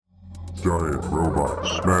giant robots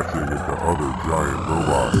smashing into other giant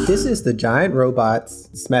robots. This is the Giant Robots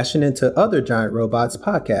Smashing into Other Giant Robots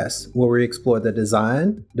podcast, where we explore the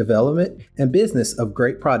design, development, and business of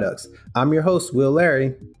great products. I'm your host, Will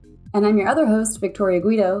Larry. And I'm your other host, Victoria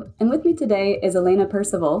Guido. And with me today is Alaina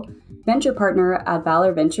Percival, venture partner at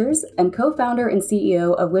Valor Ventures and co-founder and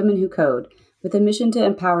CEO of Women Who Code, with a mission to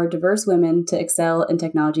empower diverse women to excel in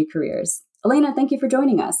technology careers. Alaina, thank you for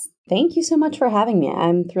joining us. Thank you so much for having me.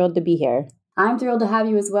 I'm thrilled to be here. I'm thrilled to have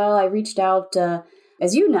you as well. I reached out,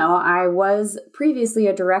 as you know, I was previously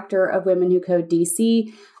a director of Women Who Code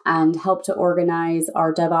DC and helped to organize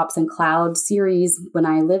our DevOps and Cloud series when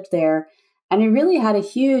I lived there. And it really had a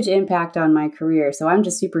huge impact on my career. So I'm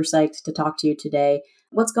just super psyched to talk to you today.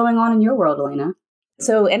 What's going on in your world, Alaina?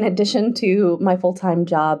 So in addition to my full-time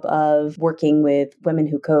job of working with Women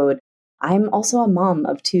Who Code, I'm also a mom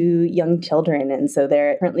of 2 young children. And so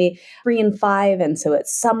they're currently 3 and 5. And so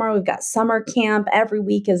it's summer. We've got summer camp. Every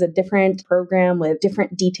week is a different program with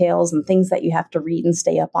different details and things that you have to read and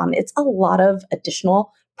stay up on. It's a lot of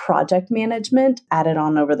additional project management added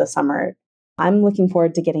on over the summer. I'm looking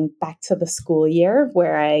forward to getting back to the school year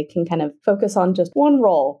where I can kind of focus on just one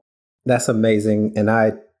role. That's amazing. And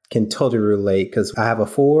I can totally relate because I have a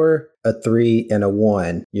 4, a 3, and a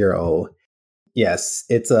 1-year-old. Yes,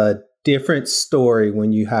 it's a different story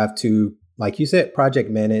when you have to, like you said, project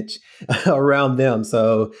manage around them.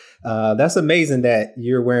 So that's amazing that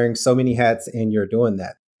you're wearing so many hats and you're doing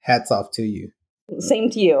that. Hats off to you. Same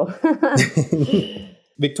to you.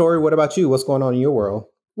 Victoria, what about you? What's going on in your world?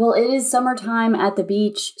 Well, it is summertime at the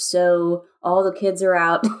beach, so all the kids are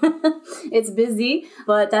out. It's busy,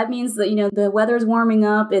 but that means that, the weather's warming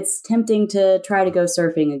up. It's tempting to try to go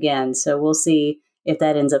surfing again. So we'll see if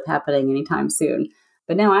that ends up happening anytime soon.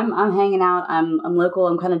 But no, I'm hanging out. I'm local.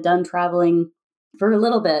 I'm kind of done traveling for a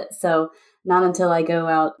little bit. So not until I go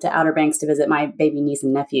out to Outer Banks to visit my baby niece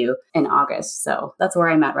and nephew in August. So that's where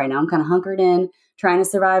I'm at right now. I'm kind of hunkered in, trying to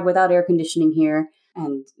survive without air conditioning here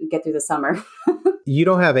and get through the summer. You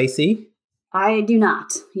don't have AC? I do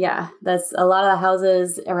not. Yeah, that's a lot of the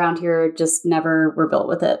houses around here just never were built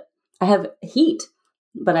with it. I have heat,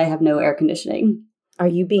 but I have no air conditioning. Are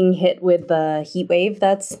you being hit with the heat wave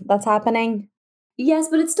that's happening? Yes,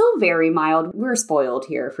 but it's still very mild. We're spoiled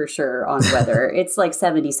here for sure on weather. It's like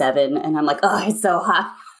 77 and I'm like, oh, it's so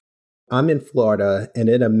hot. I'm in Florida and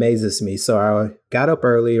it amazes me. So I got up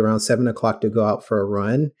early around 7 o'clock to go out for a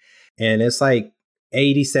run and it's like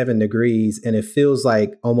 87 degrees and it feels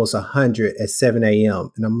like almost 100 at 7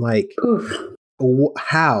 a.m. And I'm like, oof.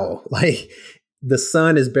 How? Like the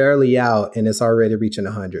sun is barely out and it's already reaching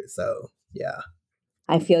 100. So yeah.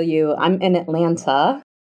 I feel you. I'm in Atlanta.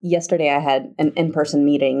 Yesterday I had an in-person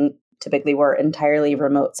meeting. Typically we're entirely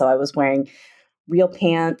remote. So I was wearing real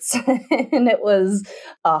pants and it was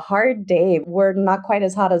a hard day. We're not quite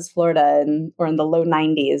as hot as Florida and we're in the low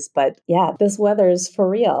 90s. But yeah, this weather's for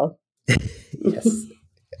real. Yes.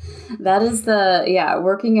 That is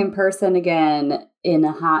working in person again in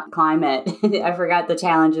a hot climate. I forgot the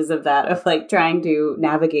challenges of that, of like trying to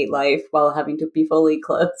navigate life while having to be fully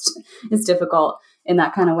clothed. It's difficult in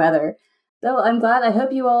that kind of weather. So I'm glad. I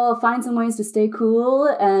hope you all find some ways to stay cool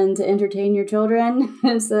and to entertain your children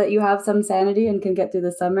so that you have some sanity and can get through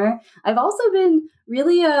the summer. I've also been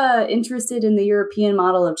really interested in the European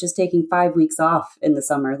model of just taking 5 weeks off in the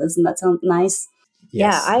summer. Doesn't that sound nice?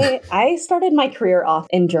 Yes. Yeah, I started my career off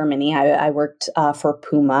in Germany. I worked for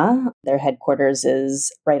Puma. Their headquarters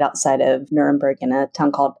is right outside of Nuremberg in a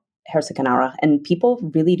town called Herzogenaurach. And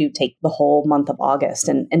people really do take the whole month of August.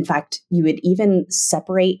 And in fact, you would even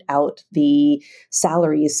separate out the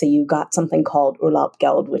salaries. So you got something called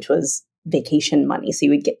Urlaubgeld, which was vacation money. So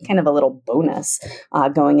you would get kind of a little bonus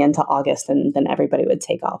going into August and then everybody would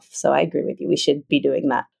take off. So I agree with you. We should be doing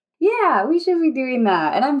that. Yeah, we should be doing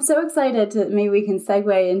that. And I'm so excited to maybe we can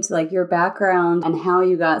segue into like your background and how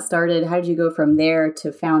you got started. How did you go from there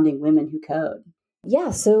to founding Women Who Code?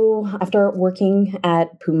 Yeah, so after working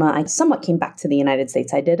at Puma, I somewhat came back to the United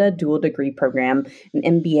States. I did a dual degree program, an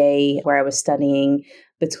MBA, where I was studying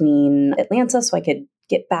between Atlanta so I could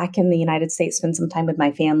get back in the United States, spend some time with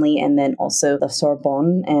my family, and then also the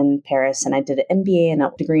Sorbonne in Paris. And I did an MBA and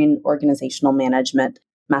a degree in organizational management,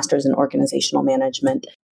 master's in organizational management.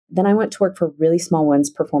 Then I went to work for Really Small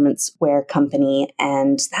Ones performance wear company,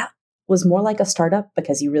 and that was more like a startup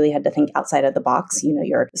because you really had to think outside of the box.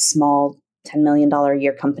 You're a small $10 million a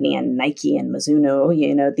year company and Nike and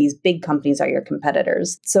Mizuno, these big companies are your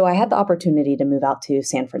competitors. So I had the opportunity to move out to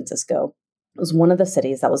San Francisco. It was one of the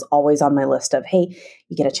cities that was always on my list of, hey,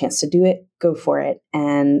 you get a chance to do it, go for it.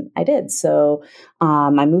 And I did. So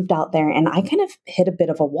I moved out there and I kind of hit a bit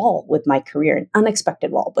of a wall with my career, an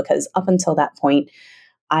unexpected wall, because up until that point,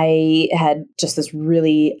 I had just this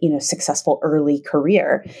really, successful early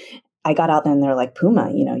career. I got out there and they're like,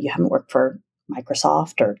 Puma, you haven't worked for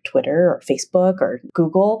Microsoft or Twitter or Facebook or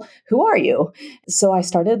Google. Who are you? So I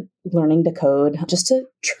started learning to code just to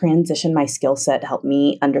transition my skill set, help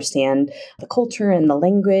me understand the culture and the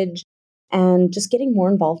language, and just getting more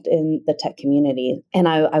involved in the tech community. And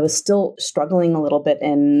I was still struggling a little bit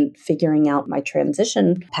in figuring out my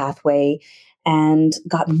transition pathway, and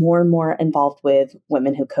got more and more involved with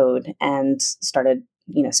Women Who Code and started,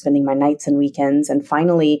 spending my nights and weekends. And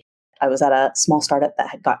finally, I was at a small startup that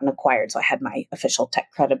had gotten acquired. So I had my official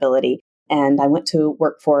tech credibility. And I went to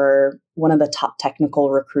work for one of the top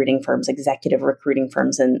technical recruiting firms, executive recruiting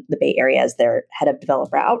firms in the Bay Area as their head of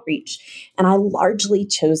developer outreach. And I largely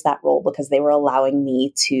chose that role because they were allowing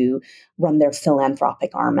me to run their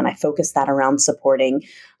philanthropic arm. And I focused that around supporting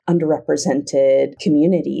underrepresented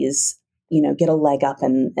communities, get a leg up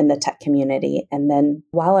in the tech community. And then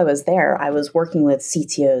while I was there, I was working with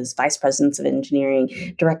CTOs, vice presidents of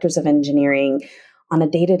engineering, directors of engineering on a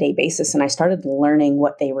day-to-day basis. And I started learning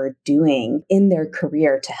what they were doing in their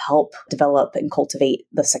career to help develop and cultivate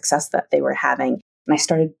the success that they were having. And I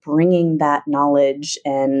started bringing that knowledge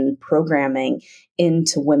and programming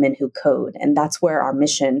into Women Who Code. And that's where our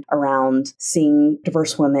mission around seeing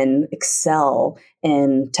diverse women excel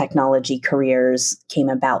in technology careers came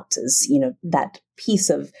about, is, that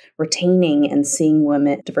piece of retaining and seeing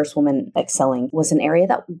diverse women excelling was an area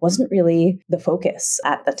that wasn't really the focus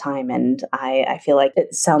at the time. And I feel like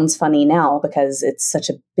it sounds funny now because it's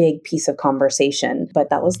such a big piece of conversation,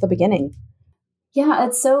 but that was the beginning. Yeah,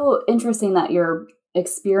 it's so interesting that your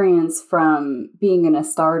experience from being in a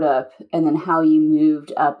startup and then how you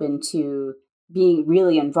moved up into being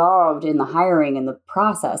really involved in the hiring and the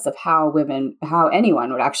process of how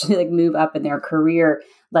anyone would actually like move up in their career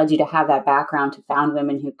led you to have that background to found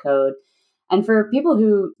Women Who Code. And for people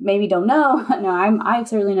who maybe don't know, I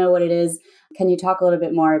certainly know what it is. Can you talk a little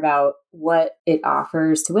bit more about what it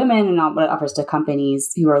offers to women and what it offers to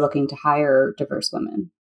companies who are looking to hire diverse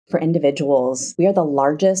women? For individuals, we are the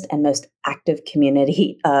largest and most active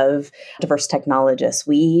community of diverse technologists.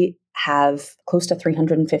 We have close to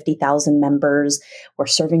 350,000 members. We're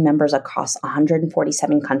serving members across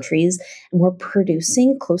 147 countries, and we're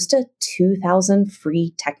producing close to 2,000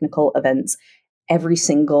 free technical events every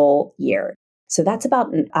single year. So that's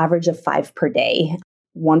about an average of 5 per day.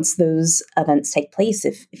 Once those events take place,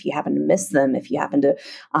 if you happen to miss them, if you happen to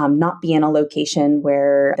not be in a location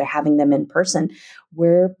where they're having them in person,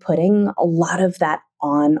 we're putting a lot of that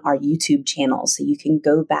on our YouTube channel. So you can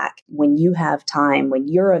go back when you have time, when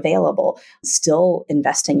you're available, still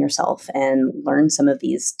invest in yourself and learn some of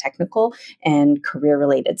these technical and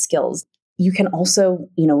career-related skills. You can also,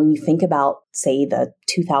 when you think about, say, the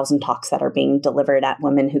 2,000 talks that are being delivered at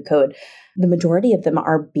Women Who Code, the majority of them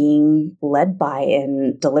are being led by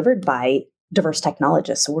and delivered by diverse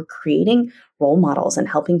technologists. So we're creating role models and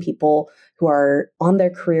helping people who are on their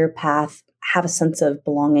career path have a sense of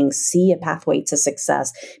belonging, see a pathway to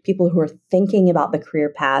success. People who are thinking about the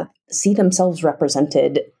career path see themselves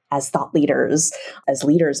represented as thought leaders, as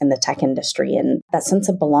leaders in the tech industry. And that sense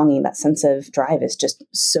of belonging, that sense of drive is just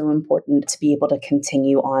so important to be able to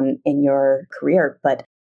continue on in your career. But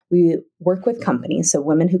we work with companies. So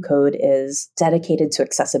Women Who Code is dedicated to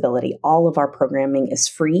accessibility. All of our programming is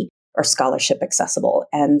free or scholarship accessible.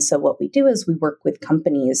 And so what we do is we work with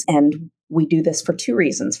companies, and we do this for 2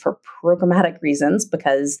 reasons. For programmatic reasons,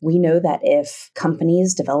 because we know that if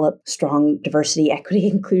companies develop strong diversity, equity,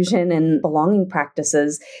 inclusion, and belonging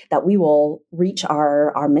practices, that we will reach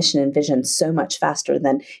our mission and vision so much faster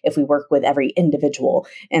than if we work with every individual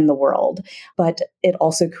in the world. But it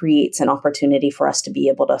also creates an opportunity for us to be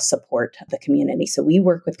able to support the community. So we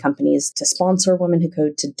work with companies to sponsor Women Who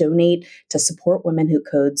Code, to donate, to support Women Who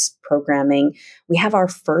Code's programming. We have our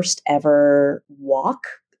first ever walk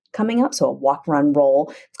coming up. So a walk, run, roll.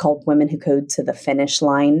 It's called Women Who Code to the Finish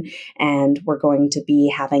Line. And we're going to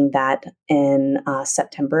be having that in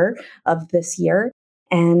September of this year.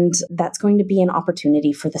 And that's going to be an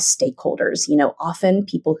opportunity for the stakeholders. Often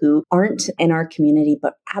people who aren't in our community,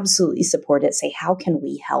 but absolutely support it, say, how can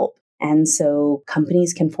we help? And so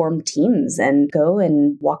companies can form teams and go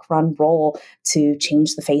and walk, run, roll to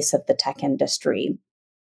change the face of the tech industry.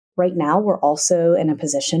 Right now, we're also in a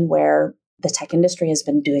position where the tech industry has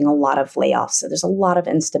been doing a lot of layoffs. So there's a lot of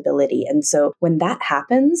instability. And so when that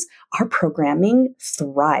happens, our programming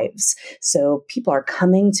thrives. So people are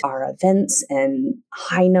coming to our events in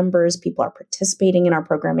high numbers. People are participating in our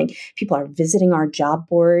programming. People are visiting our job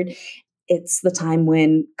board. It's the time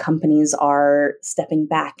when companies are stepping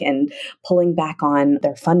back and pulling back on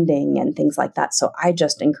their funding and things like that. So I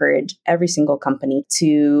just encourage every single company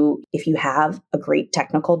to, if you have a great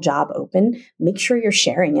technical job open, make sure you're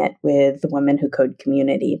sharing it with the Women Who Code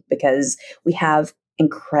community, because we have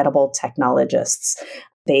incredible technologists.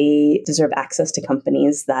 They deserve access to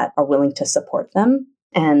companies that are willing to support them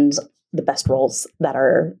and the best roles that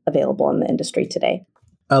are available in the industry today.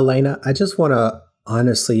 Alaina, I just want to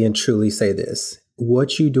honestly and truly say this.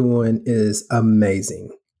 What you're doing is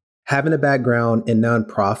amazing. Having a background in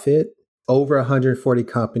nonprofit, over 140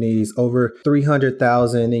 companies, over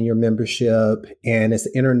 300,000 in your membership, and it's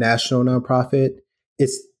an international nonprofit.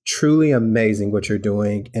 It's truly amazing what you're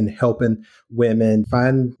doing and helping women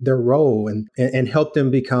find their role and help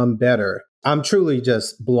them become better. I'm truly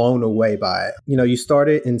just blown away by it. You know, you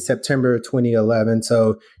started in September 2011,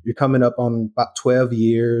 so you're coming up on about 12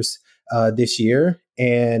 years this year,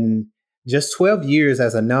 and just 12 years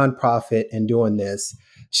as a nonprofit and doing this.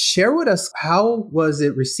 Share with us, how was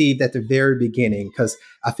it received at the very beginning? Because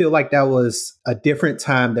I feel like that was a different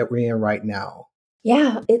time that we're in right now.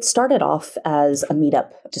 Yeah, it started off as a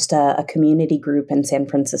meetup, just a community group in San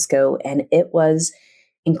Francisco, and it was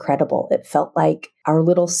incredible. It felt like our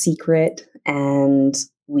little secret, and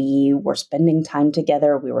we were spending time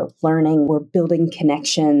together. We were learning, we're building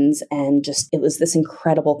connections, and just, it was this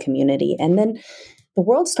incredible community. And then the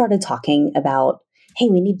world started talking about, hey,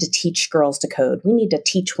 we need to teach girls to code. We need to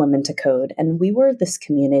teach women to code. And we were this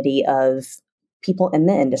community of people in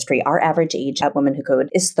the industry. Our average age at Women Who Code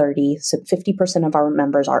is 30. So 50% of our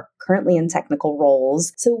members are currently in technical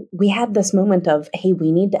roles. So we had this moment of, hey,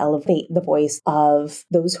 we need to elevate the voice of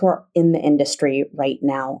those who are in the industry right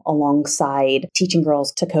now, alongside teaching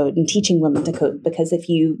girls to code and teaching women to code. Because if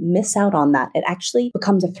you miss out on that, it actually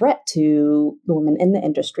becomes a threat to the women in the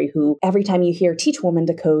industry who, every time you hear teach women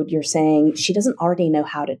to code, you're saying she doesn't already know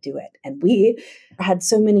how to do it. And we had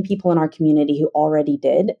so many people in our community who already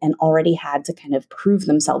did and already had to kind of prove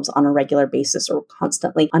themselves on a regular basis, or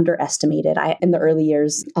constantly underestimated. In the early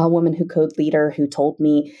years, a Woman Who Code leader who told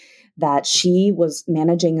me that she was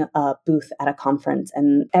managing a booth at a conference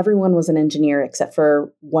and everyone was an engineer except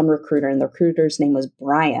for one recruiter, and the recruiter's name was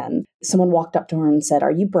Brian. Someone walked up to her and said,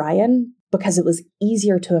 "Are you Brian?" Because it was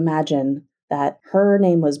easier to imagine that her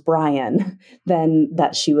name was Brian than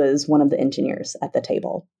that she was one of the engineers at the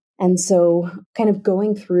table. And so kind of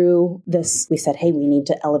going through this, we said, hey, we need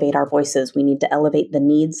to elevate our voices. We need to elevate the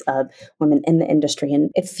needs of women in the industry.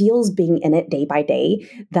 And it feels, being in it day by day,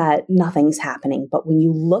 that nothing's happening. But when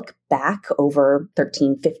you look back over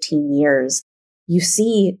 13, 15 years, you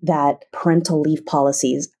see that parental leave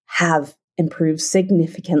policies have improved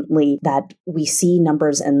significantly, that we see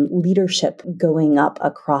numbers and leadership going up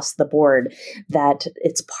across the board, that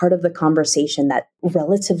it's part of the conversation, that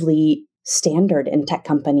relatively standard in tech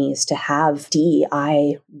companies to have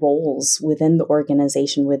DEI roles within the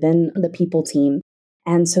organization, within the people team.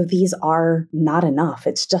 And so these are not enough.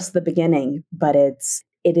 It's just the beginning, but it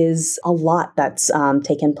is a lot that's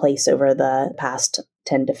taken place over the past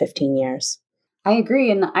 10 to 15 years. I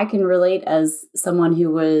agree. And I can relate as someone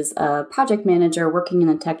who was a project manager working in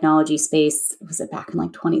the technology space. Was it back in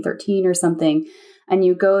like 2013 or something? And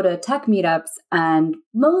you go to tech meetups and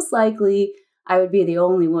most likely I would be the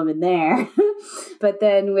only woman there. But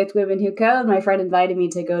then with Women Who Code, my friend invited me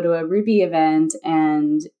to go to a Ruby event,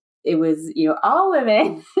 and it was, all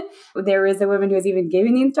women. There was a woman who was even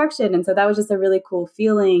giving the instruction. And so that was just a really cool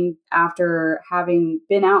feeling after having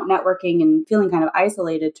been out networking and feeling kind of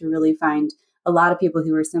isolated, to really find a lot of people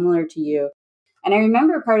who were similar to you. And I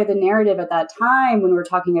remember part of the narrative at that time when we were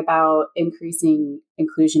talking about increasing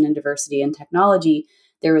inclusion and diversity in technology,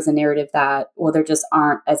 there was a narrative that, well, there just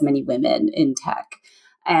aren't as many women in tech.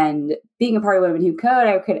 And being a part of Women Who Code,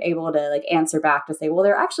 I could able to answer back to say, well,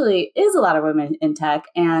 there actually is a lot of women in tech.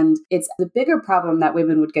 And it's the bigger problem that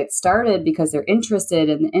women would get started because they're interested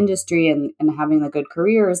in the industry and having the good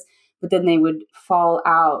careers, but then they would fall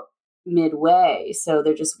out midway. So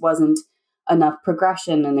there just wasn't enough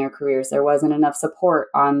progression in their careers. There wasn't enough support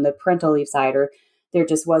on the parental leave side, or there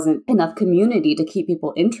just wasn't enough community to keep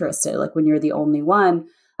people interested. Like when you're the only one,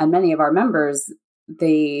 and many of our members,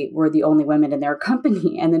 they were the only women in their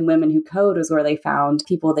company. And then Women Who Code was where they found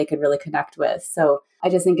people they could really connect with. So I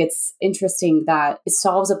just think it's interesting that it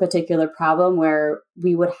solves a particular problem where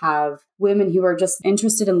we would have women who are just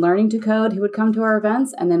interested in learning to code who would come to our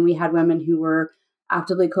events. And then we had women who were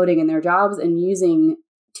actively coding in their jobs and using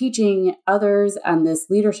teaching others and this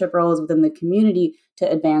leadership roles within the community to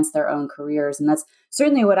advance their own careers. And that's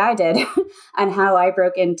certainly what I did. And how I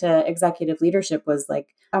broke into executive leadership was like,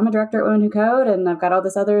 I'm a director at Women Who Code, and I've got all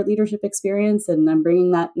this other leadership experience, and I'm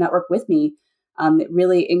bringing that network with me. It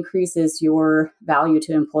really increases your value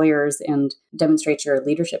to employers and demonstrates your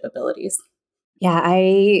leadership abilities. Yeah,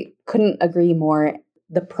 I couldn't agree more.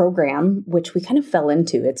 The program, which we kind of fell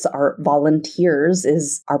into, it's our volunteers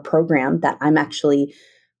is our program that I'm actually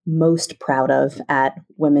most proud of at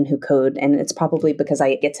Women Who Code. And it's probably because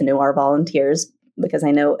I get to know our volunteers, because I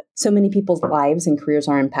know so many people's lives and careers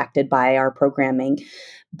are impacted by our programming.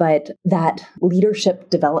 But that leadership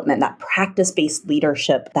development, that practice-based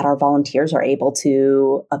leadership that our volunteers are able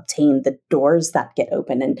to obtain, the doors that get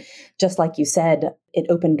open. And just like you said, it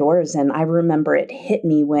opened doors. And I remember it hit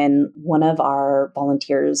me when one of our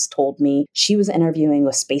volunteers told me she was interviewing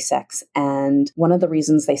with SpaceX. And one of the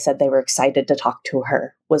reasons they said they were excited to talk to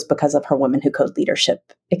her was because of her Women Who Code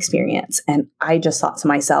leadership experience. And I just thought to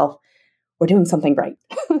myself, we're doing something right.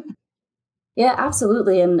 Yeah,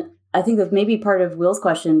 absolutely. And I think that maybe part of Will's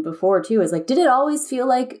question before too is like, did it always feel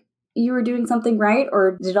like you were doing something right,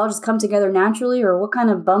 or did it all just come together naturally, or what kind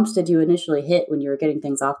of bumps did you initially hit when you were getting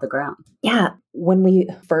things off the ground? Yeah, when we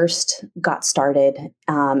first got started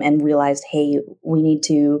and realized, hey, we need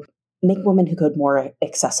to make Women Who Code more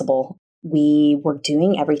accessible. We were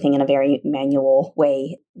doing everything in a very manual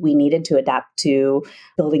way. We needed to adapt to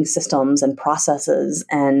building systems and processes.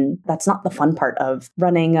 And that's not the fun part of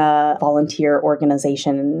running a volunteer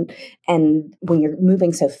organization. And when you're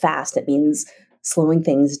moving so fast, it means slowing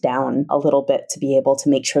things down a little bit to be able to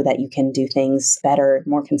make sure that you can do things better,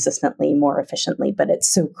 more consistently, more efficiently. But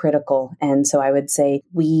it's so critical. And so I would say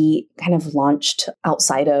we kind of launched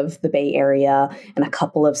outside of the Bay Area in a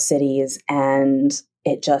couple of cities, and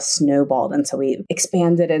it just snowballed. And so we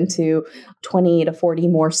expanded into 20 to 40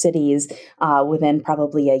 more cities within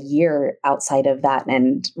probably a year outside of that.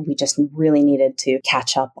 And we just really needed to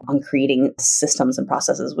catch up on creating systems and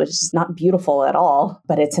processes, which is not beautiful at all,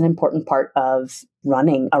 but it's an important part of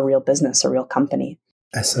running a real business, a real company.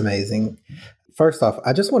 That's amazing. First off,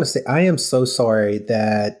 I just want to say I am so sorry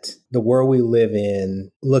that the world we live in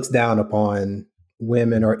looks down upon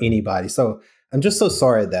women or anybody. So I'm just so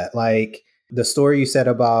sorry that, like, the story you said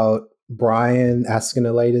about Brian asking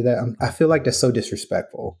a lady that, I feel like that's so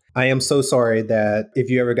disrespectful. I am so sorry that if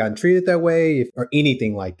you ever gotten treated that way or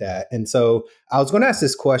anything like that. And so I was going to ask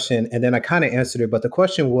this question and then I kind of answered it. But the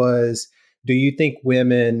question was, do you think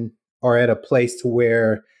women are at a place to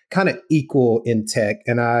where kind of equal in tech?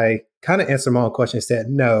 And I kind of answered my own question and said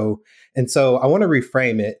no. And so I want to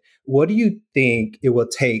reframe it. What do you think it will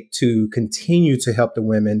take to continue to help the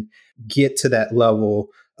women get to that level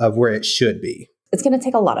of where it should be? It's going to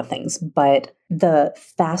take a lot of things, but the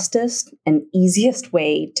fastest and easiest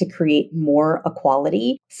way to create more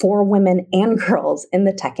equality for women and girls in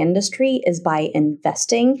the tech industry is by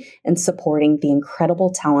investing and supporting the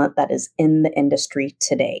incredible talent that is in the industry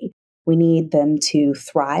today. We need them to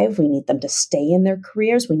thrive. We need them to stay in their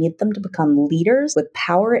careers. We need them to become leaders with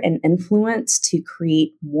power and influence to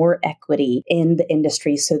create more equity in the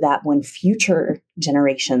industry so that when future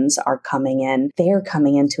generations are coming in, they're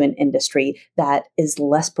coming into an industry that is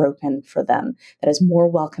less broken for them, that is more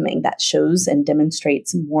welcoming, that shows and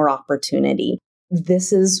demonstrates more opportunity.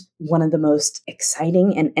 This is one of the most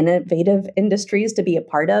exciting and innovative industries to be a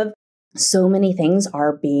part of. So many things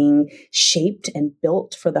are being shaped and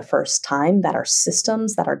built for the first time that are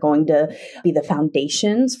systems that are going to be the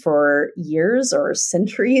foundations for years or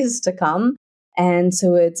centuries to come. And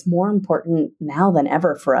so it's more important now than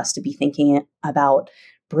ever for us to be thinking about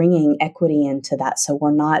bringing equity into that. So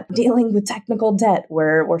we're not dealing with technical debt.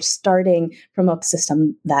 We're starting from a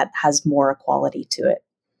system that has more equality to it.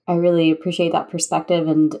 I really appreciate that perspective.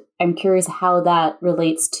 And I'm curious how that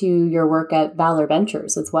relates to your work at Valor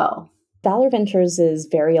Ventures as well. Valor Ventures is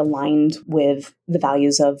very aligned with the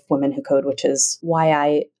values of Women Who Code, which is why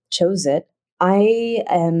I chose it. I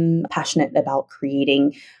am passionate about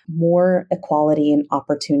creating more equality and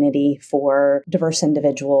opportunity for diverse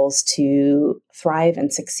individuals to thrive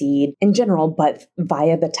and succeed in general, but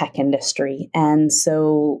via the tech industry. And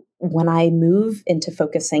so when I move into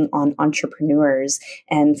focusing on entrepreneurs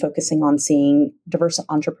and focusing on seeing diverse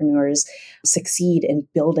entrepreneurs succeed in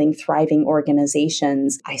building thriving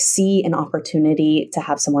organizations, I see an opportunity to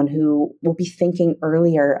have someone who will be thinking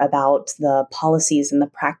earlier about the policies and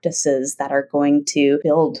the practices that are going to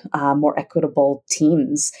build more equitable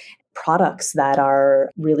teams, products that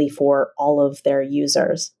are really for all of their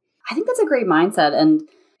users. I think that's a great mindset. And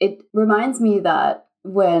it reminds me that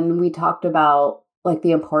when we talked about like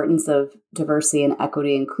the importance of diversity and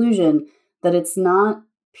equity inclusion, that it's not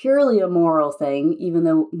purely a moral thing, even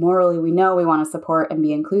though morally we know we want to support and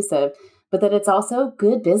be inclusive, but that it's also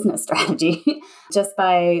good business strategy just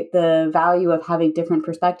by the value of having different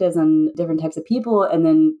perspectives and different types of people, and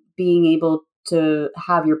then being able to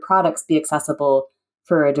have your products be accessible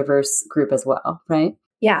for a diverse group as well, right?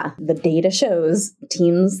 Yeah, the data shows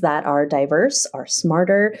teams that are diverse are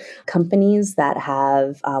smarter. Companies that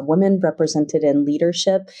have women represented in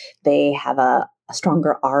leadership, they have a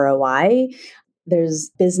stronger ROI.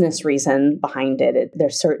 There's business reason behind it.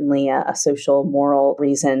 There's certainly a social, moral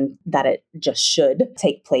reason that it just should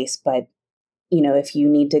take place. But, if you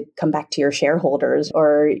need to come back to your shareholders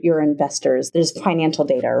or your investors, there's financial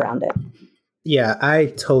data around it. Yeah,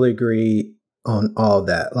 I totally agree on all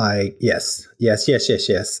that. Like, yes.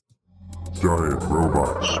 Giant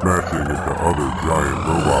robots smashing into other giant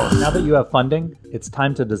robots. Now that you have funding, it's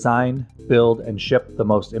time to design, build, and ship the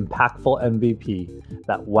most impactful MVP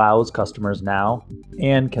that wows customers now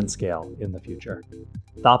and can scale in the future.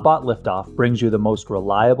 ThoughtBot Liftoff brings you the most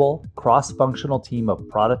reliable, cross-functional team of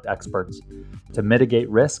product experts to mitigate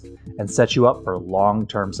risk and set you up for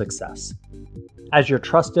long-term success. As your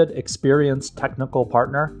trusted, experienced technical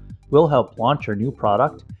partner, we'll help launch your new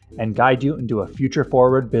product and guide you into a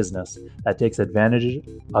future-forward business that takes advantage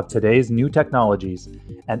of today's new technologies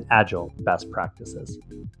and agile best practices.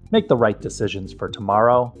 Make the right decisions for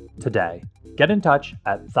tomorrow, today. Get in touch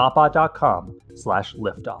at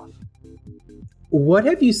thoughtbot.com/liftoff. What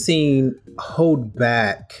have you seen hold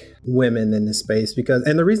back women in this space?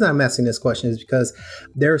 And the reason I'm asking this question is because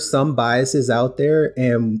there are some biases out there,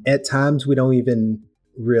 and at times we don't even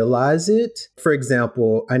realize it. For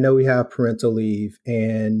example, I know we have parental leave,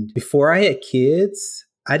 and before I had kids,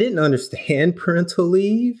 I didn't understand parental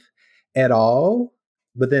leave at all.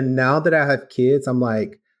 But then now that I have kids, I'm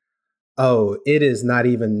like, oh, it is not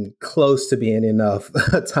even close to being enough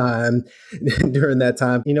time during that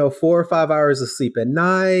time. 4 or 5 hours of sleep at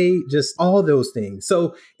night, just all those things.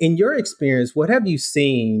 So in your experience, what have you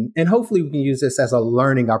seen? And hopefully we can use this as a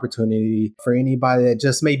learning opportunity for anybody that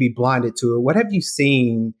just may be blinded to it. What have you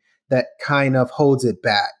seen that kind of holds it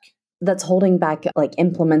back? That's holding back, like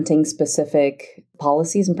implementing specific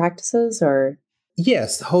policies and practices, or?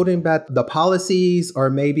 Yes, holding back the policies, or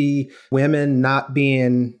maybe women not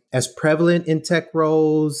being as prevalent in tech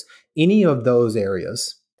roles, any of those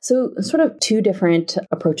areas. So sort of two different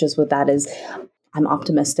approaches with that is I'm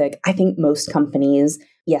optimistic. I think most companies,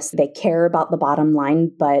 yes, they care about the bottom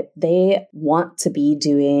line, but they want to be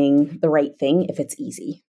doing the right thing if it's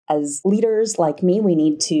easy. As leaders like me, we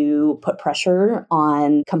need to put pressure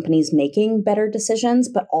on companies making better decisions,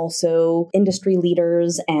 but also industry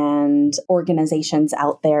leaders and organizations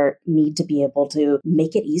out there need to be able to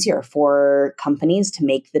make it easier for companies to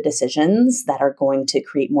make the decisions that are going to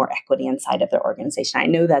create more equity inside of their organization. I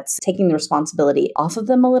know that's taking the responsibility off of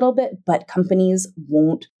them a little bit, but companies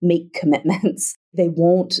won't make commitments. They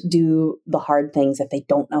won't do the hard things if they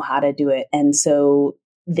don't know how to do it. And so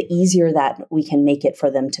the easier that we can make it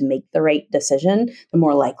for them to make the right decision, the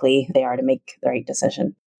more likely they are to make the right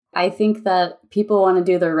decision. I think that people want to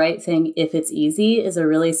do the right thing if it's easy is a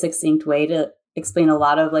really succinct way to explain a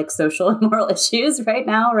lot of like social and moral issues right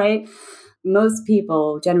now, right? Most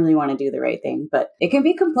people generally want to do the right thing, but it can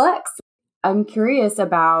be complex. I'm curious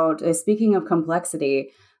about, speaking of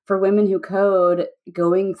complexity, for women who code,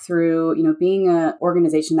 going through, being an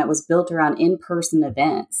organization that was built around in-person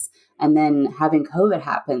events, and then having COVID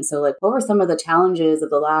happen. So like, what were some of the challenges of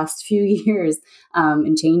the last few years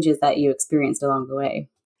and changes that you experienced along the way?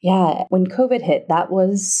 Yeah, when COVID hit, that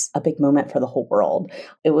was a big moment for the whole world.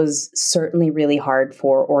 It was certainly really hard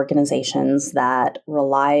for organizations that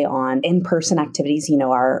rely on in-person activities.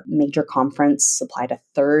 Our major conference supplied a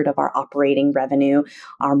third of our operating revenue.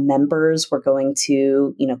 Our members were going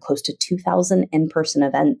to, close to 2,000 in-person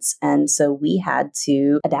events. And so we had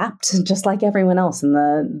to adapt just like everyone else. And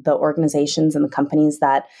the organizations and the companies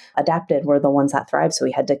that adapted were the ones that thrived. So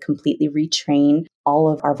we had to completely retrain all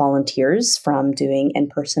of our volunteers from doing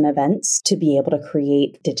in-person events to be able to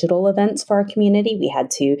create digital events for our community. We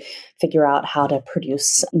had to figure out how to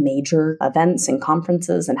produce major events and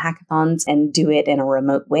conferences and hackathons and do it in a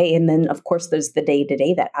remote way. And then, of course, there's the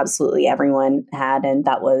day-to-day that absolutely everyone had. And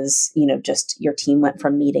that was, just your team went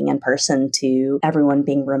from meeting in person to everyone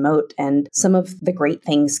being remote. And some of the great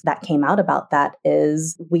things that came out about that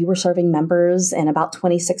is we were serving members in about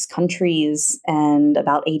 26 countries and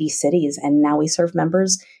about 80 cities. And now we serve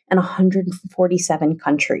members in 147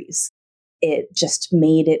 countries. It just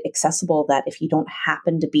made it accessible that if you don't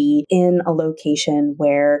happen to be in a location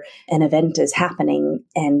where an event is happening,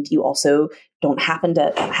 and you also don't happen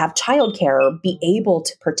to have childcare or be able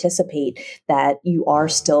to participate, that you are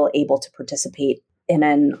still able to participate in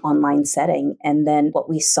an online setting. And then what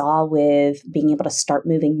we saw with being able to start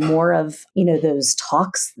moving more of, those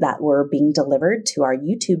talks that were being delivered to our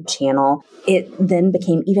YouTube channel, it then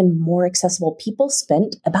became even more accessible. People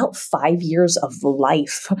spent about 5 years of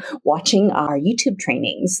life watching our YouTube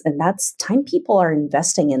trainings, and that's time people are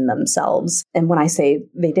investing in themselves. And when I say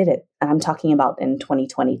they did it, I'm talking about in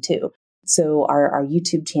 2022. So our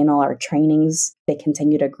YouTube channel, our trainings, they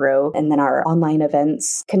continue to grow. And then our online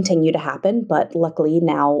events continue to happen. But luckily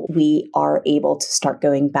now we are able to start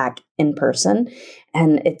going back in person.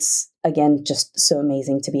 And it's, again, just so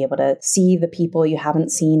amazing to be able to see the people you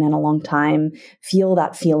haven't seen in a long time, feel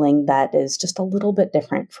that feeling that is just a little bit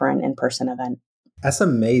different for an in-person event. That's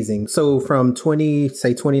amazing. So from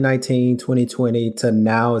 2019, 2020 to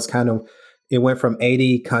now, it went from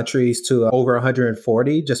 80 countries to over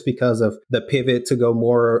 140 just because of the pivot to go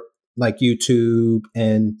more like YouTube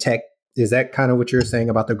and tech. Is that kind of what you're saying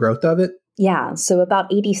about the growth of it? Yeah, so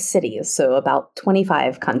about 80 cities, so about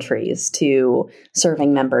 25 countries to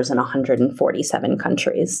serving members in 147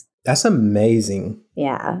 countries. That's amazing.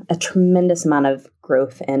 Yeah, a tremendous amount of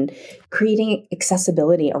growth and creating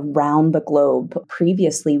accessibility around the globe.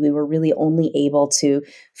 Previously, we were really only able to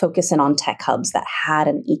focus in on tech hubs that had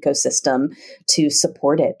an ecosystem to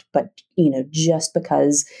support it. But, just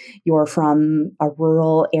because you're from a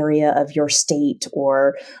rural area of your state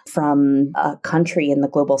or from a country in the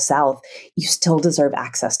global south, you still deserve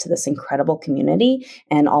access to this incredible community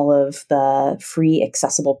and all of the free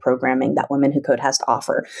accessible programming that Women Who Code has to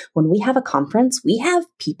offer. When we have a conference, we have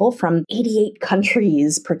people from 88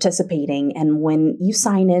 countries participating. And when you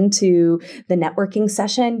sign into the networking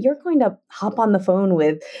session, you're going to hop on the phone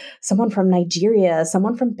with someone from Nigeria,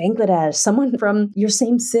 someone from Bangladesh, someone from your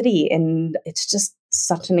same city. And it's just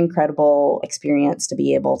such an incredible experience to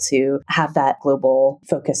be able to have that global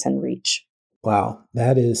focus and reach. Wow,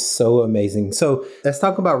 that is so amazing. So let's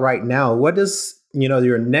talk about right now. What does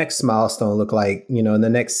your next milestone look like, in the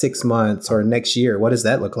next 6 months or next year? What does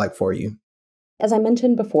that look like for you? As I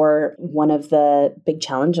mentioned before, one of the big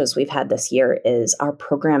challenges we've had this year is our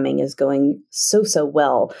programming is going so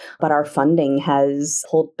well, but our funding has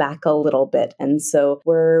pulled back a little bit. And so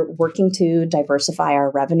we're working to diversify our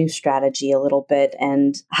revenue strategy a little bit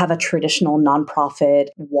and have a traditional nonprofit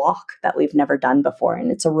walk that we've never done before. And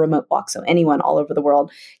it's a remote walk, so anyone all over the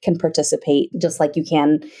world can participate, just like you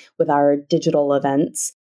can with our digital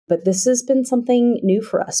events. But this has been something new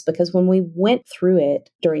for us because when we went through it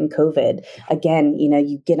during COVID, again,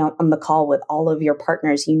 you get on the call with all of your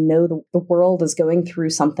partners, the world is going through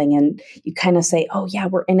something and you kind of say, oh yeah,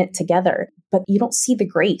 we're in it together. But you don't see the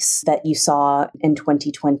grace that you saw in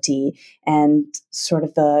 2020 and sort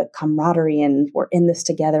of the camaraderie and we're in this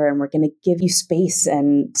together and we're going to give you space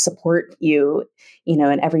and support you,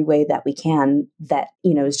 in every way that we can that,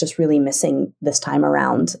 is just really missing this time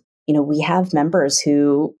around. We have members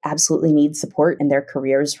who absolutely need support in their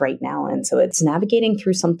careers right now. And so it's navigating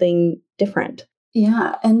through something different.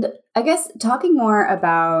 Yeah. And I guess talking more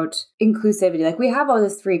about inclusivity, like we have all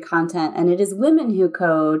this free content and it is Women Who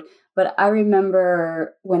Code. But I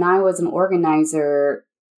remember when I was an organizer,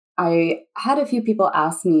 I had a few people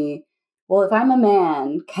ask me, well, if I'm a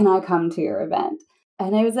man, can I come to your event?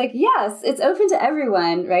 And I was like, yes, it's open to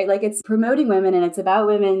everyone, right? Like it's promoting women and it's about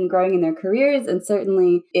women growing in their careers. And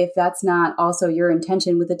certainly if that's not also your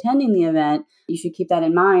intention with attending the event, you should keep that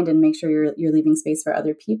in mind and make sure you're leaving space for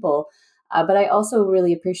other people. But I also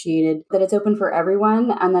really appreciated that it's open for everyone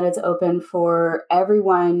and that it's open for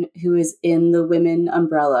everyone who is in the women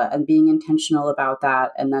umbrella and being intentional about that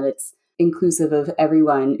and that it's inclusive of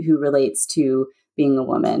everyone who relates to being a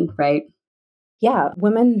woman, right? Yeah,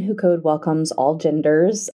 Women Who Code welcomes all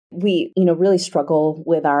genders. We, really struggle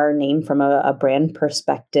with our name from a brand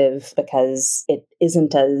perspective because it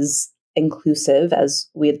isn't as inclusive as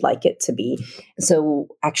we'd like it to be. So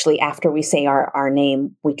actually, after we say our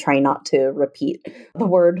name, we try not to repeat the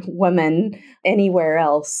word woman anywhere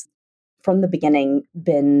else. From the beginning,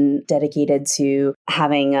 been dedicated to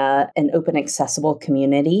having an open, accessible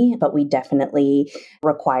community, but we definitely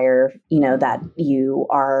require, that you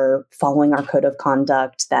are following our code of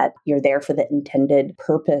conduct, that you're there for the intended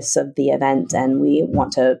purpose of the event, and we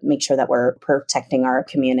want to make sure that we're protecting our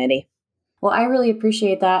community. Well, I really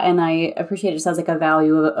appreciate that, and I appreciate it sounds like a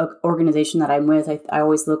value of an organization that I'm with. I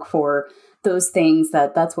always look for those things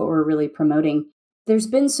that's what we're really promoting. There's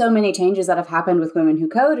been so many changes that have happened with Women Who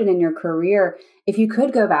Code and in your career. If you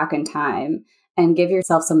could go back in time and give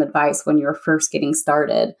yourself some advice when you were first getting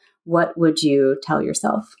started, what would you tell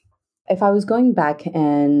yourself? If I was going back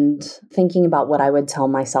and thinking about what I would tell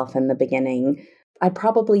myself in the beginning, I'd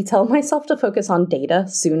probably tell myself to focus on data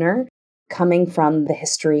sooner. Coming from the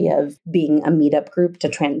history of being a meetup group to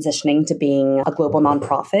transitioning to being a global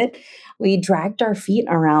nonprofit, we dragged our feet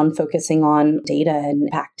around focusing on data and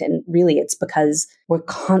impact. And really, it's because we're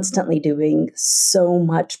constantly doing so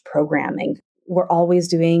much programming. We're always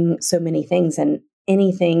doing so many things, and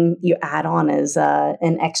anything you add on is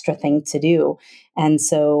an extra thing to do. And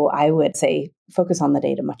so I would say focus on the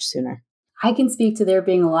data much sooner. I can speak to there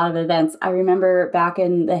being a lot of events. I remember back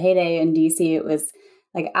in the heyday in DC, it was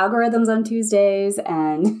like algorithms on Tuesdays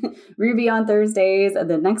and Ruby on Thursdays. And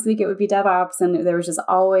the next week it would be DevOps. And there was just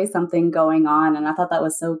always something going on. And I thought that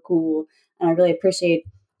was so cool. And I really appreciate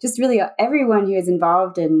just really everyone who is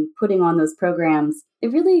involved in putting on those programs. I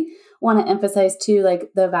really want to emphasize too, like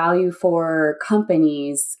the value for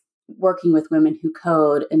companies working with women who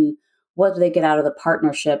code and what do they get out of the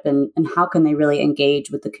partnership and how can they really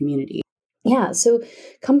engage with the community? Yeah. So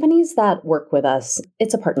companies that work with us,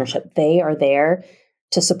 it's a partnership. They are there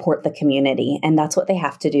to support the community. And that's what they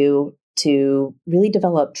have to do to really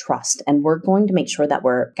develop trust. And we're going to make sure that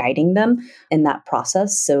we're guiding them in that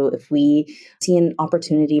process. So if we see an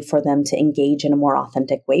opportunity for them to engage in a more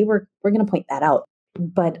authentic way, we're going to point that out.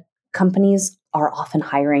 But companies are often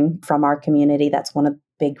hiring from our community. That's one of the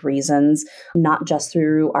big reasons, not just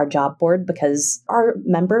through our job board, because our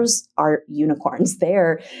members are unicorns.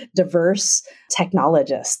 They're diverse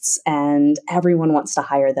technologists and everyone wants to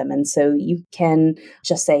hire them. And so you can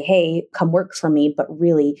just say, hey, come work for me. But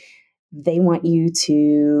really, they want you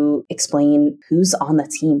to explain who's on the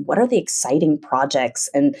team. What are the exciting projects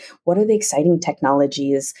and what are the exciting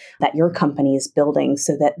technologies that your company is building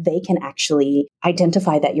so that they can actually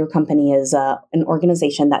identify that your company is an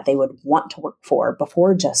organization that they would want to work for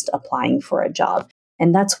before just applying for a job.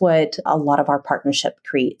 And that's what a lot of our partnership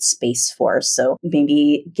creates space for. So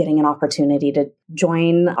maybe getting an opportunity to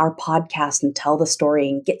join our podcast and tell the story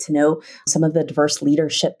and get to know some of the diverse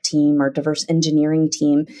leadership team or diverse engineering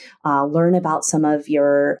team, learn about some of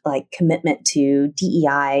your commitment to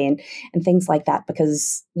DEI and things like that.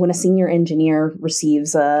 Because when a senior engineer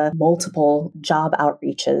receives multiple job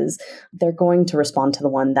outreaches, they're going to respond to the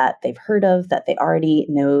one that they've heard of, that they already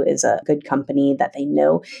know is a good company, that they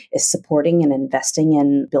know is supporting and investing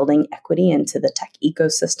in building equity into the tech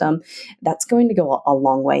ecosystem. That's going to go a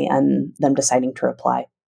long way in them deciding to apply.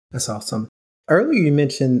 That's awesome. Earlier, you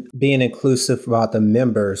mentioned being inclusive about the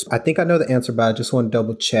members. I think I know the answer, but I just want to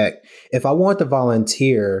double check. If I want to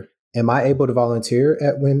volunteer, am I able to volunteer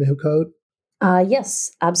at Women Who Code?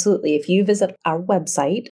 Yes, absolutely. If you visit our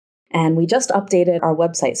website, and we just updated our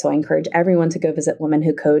website, so I encourage everyone to go visit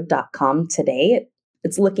womenwhocode.com today.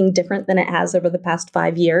 It's looking different than it has over the past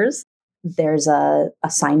 5 years. There's a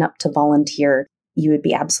sign up to volunteer. You would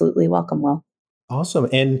be absolutely welcome, Will. Awesome.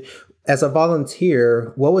 And as a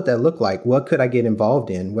volunteer, what would that look like? What could I get involved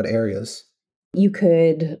in? What areas? You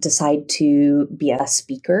could decide to be a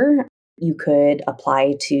speaker. You could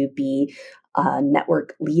apply to be a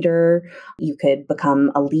network leader. You could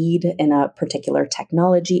become a lead in a particular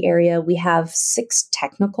technology area. We have 6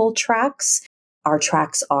 technical tracks. Our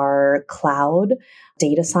tracks are cloud,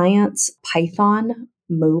 data science, Python,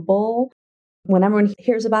 mobile. When everyone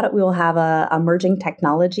hears about it, we will have a emerging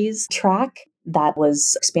technologies track that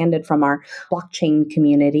was expanded from our blockchain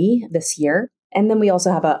community this year. And then we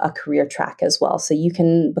also have a career track as well. So you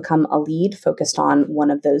can become a lead focused on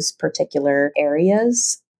one of those particular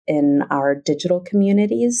areas in our digital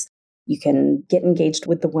communities. You can get engaged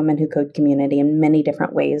with the Women Who Code community in many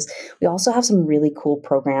different ways. We also have some really cool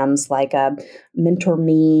programs like Mentor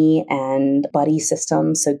Me and Buddy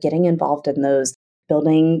Systems. So getting involved in those,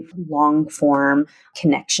 building long-form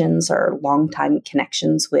connections or long-time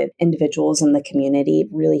connections with individuals in the community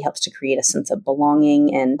really helps to create a sense of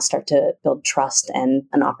belonging and start to build trust and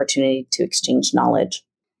an opportunity to exchange knowledge.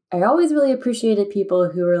 I always really appreciated people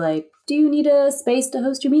who were like, do you need a space to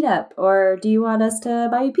host your meetup? Or do you want us to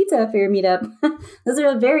buy you pizza for your meetup? Those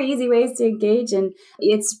are very easy ways to engage. And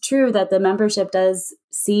it's true that the membership does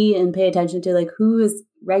see and pay attention to who is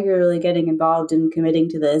regularly getting involved and committing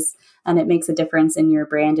to this. And it makes a difference in your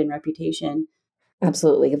brand and reputation.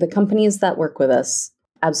 Absolutely. The companies that work with us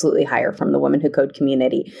absolutely hire from the Women Who Code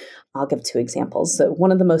community. I'll give 2 examples. So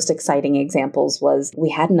one of the most exciting examples was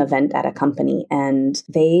we had an event at a company and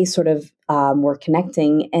they sort of were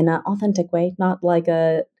connecting in an authentic way, not like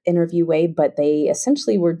a interview way, but they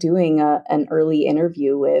essentially were doing an early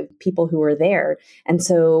interview with people who were there. And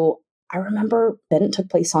so I remember the event took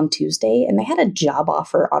place on Tuesday and they had a job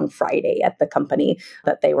offer on Friday at the company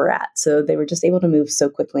that they were at. So they were just able to move so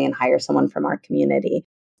quickly and hire someone from our community.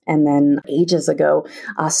 And then ages ago,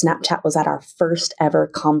 Snapchat was at our first ever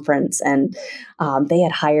conference, and they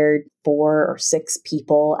had hired 4 or 6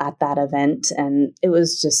 people at that event. And it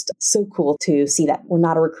was just so cool to see that we're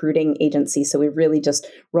not a recruiting agency. So we really just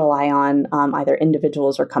rely on either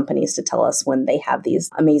individuals or companies to tell us when they have these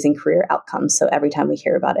amazing career outcomes. So every time we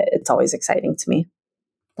hear about it, it's always exciting to me.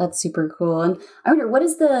 That's super cool. And I wonder, what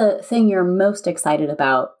is the thing you're most excited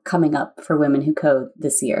about coming up for Women Who Code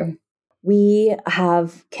this year? We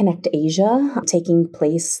have Connect Asia taking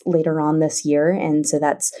place later on this year. And so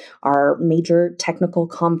that's our major technical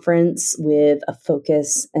conference with a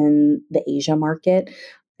focus in the Asia market.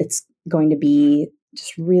 It's going to be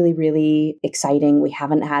just really, really exciting. We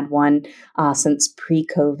haven't had one since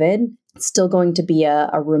pre-COVID. It's still going to be a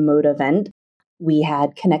remote event. We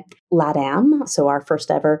had Connect LATAM, so our first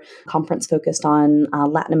ever conference focused on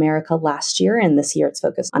Latin America last year, and this year it's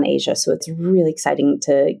focused on Asia. So it's really exciting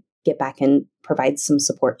to get back and provide some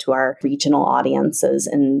support to our regional audiences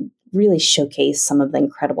and really showcase some of the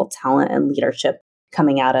incredible talent and leadership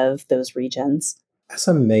coming out of those regions. That's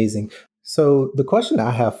amazing. So the question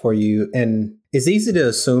I have for you, and it's easy to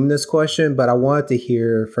assume this question, but I wanted to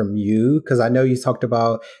hear from you because I know you talked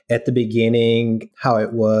about at the beginning how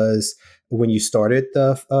it was when you started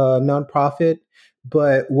the nonprofit.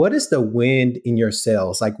 But what is the wind in your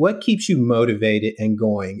sails? Like, what keeps you motivated and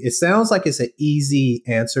going? It sounds like it's an easy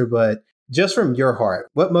answer, but just from your heart,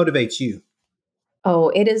 what motivates you? Oh,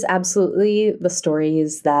 it is absolutely the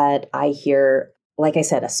stories that I hear, like I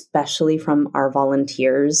said, especially from our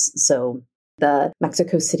volunteers. So the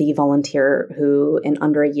Mexico City volunteer who in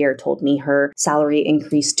under a year told me her salary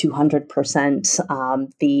increased 200%.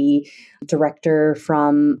 The director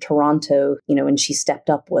from Toronto, when she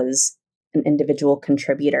stepped up was an individual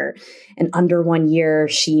contributor. And under 1 year,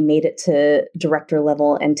 she made it to director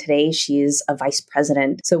level. And today she's a vice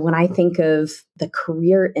president. So when I think of the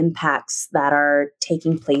career impacts that are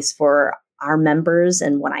taking place for our members,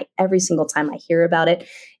 and every single time I hear about it,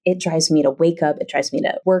 it drives me to wake up. It drives me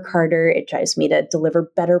to work harder. It drives me to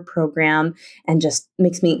deliver better program and just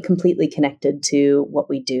makes me completely connected to what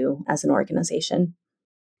we do as an organization.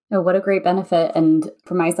 Oh, what a great benefit. And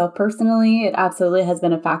for myself personally, it absolutely has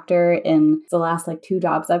been a factor in the last 2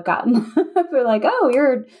 jobs I've gotten. We're like, oh,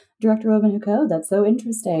 you're Director of Women Who Code. That's so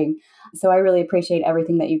interesting. So I really appreciate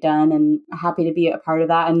everything that you've done and happy to be a part of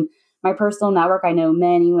that. And my personal network, I know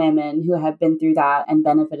many women who have been through that and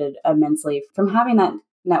benefited immensely from having that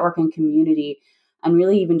network and community, and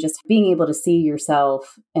really even just being able to see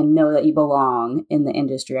yourself and know that you belong in the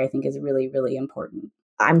industry, I think is really, really important.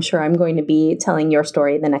 I'm sure I'm going to be telling your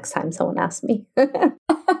story the next time someone asks me.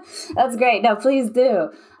 That's great. No, please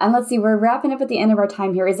do. And let's see, we're wrapping up at the end of our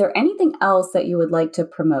time here. Is there anything else that you would like to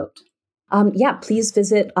promote? Please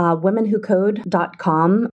visit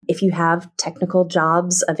womenwhocode.com. If you have technical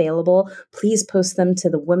jobs available, please post them to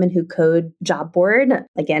the Women Who Code job board.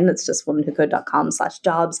 Again, it's just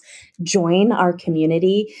womenwhocode.com/jobs. Join our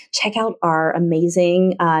community. Check out our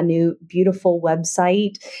amazing new beautiful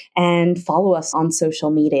website and follow us on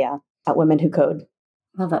social media at Women Who Code.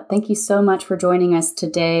 Love it. Thank you so much for joining us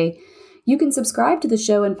today. You can subscribe to the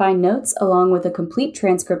show and find notes along with a complete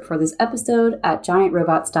transcript for this episode at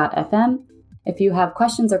giantrobots.fm. If you have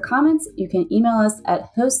questions or comments, you can email us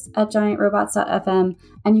at hosts@giantrobots.fm,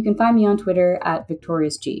 and you can find me on Twitter at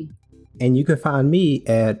VictoriousG. And you can find me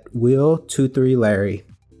at Will23Larry.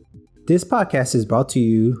 This podcast is brought to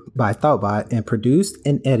you by Thoughtbot and produced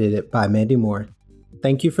and edited by Mandy Moore.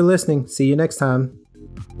 Thank you for listening. See you next time.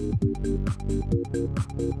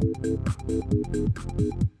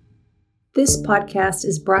 This podcast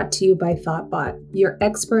is brought to you by Thoughtbot, your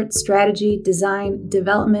expert strategy, design,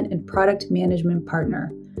 development, and product management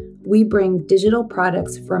partner. We bring digital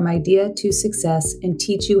products from idea to success and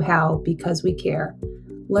teach you how because we care.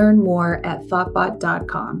 Learn more at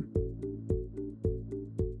thoughtbot.com.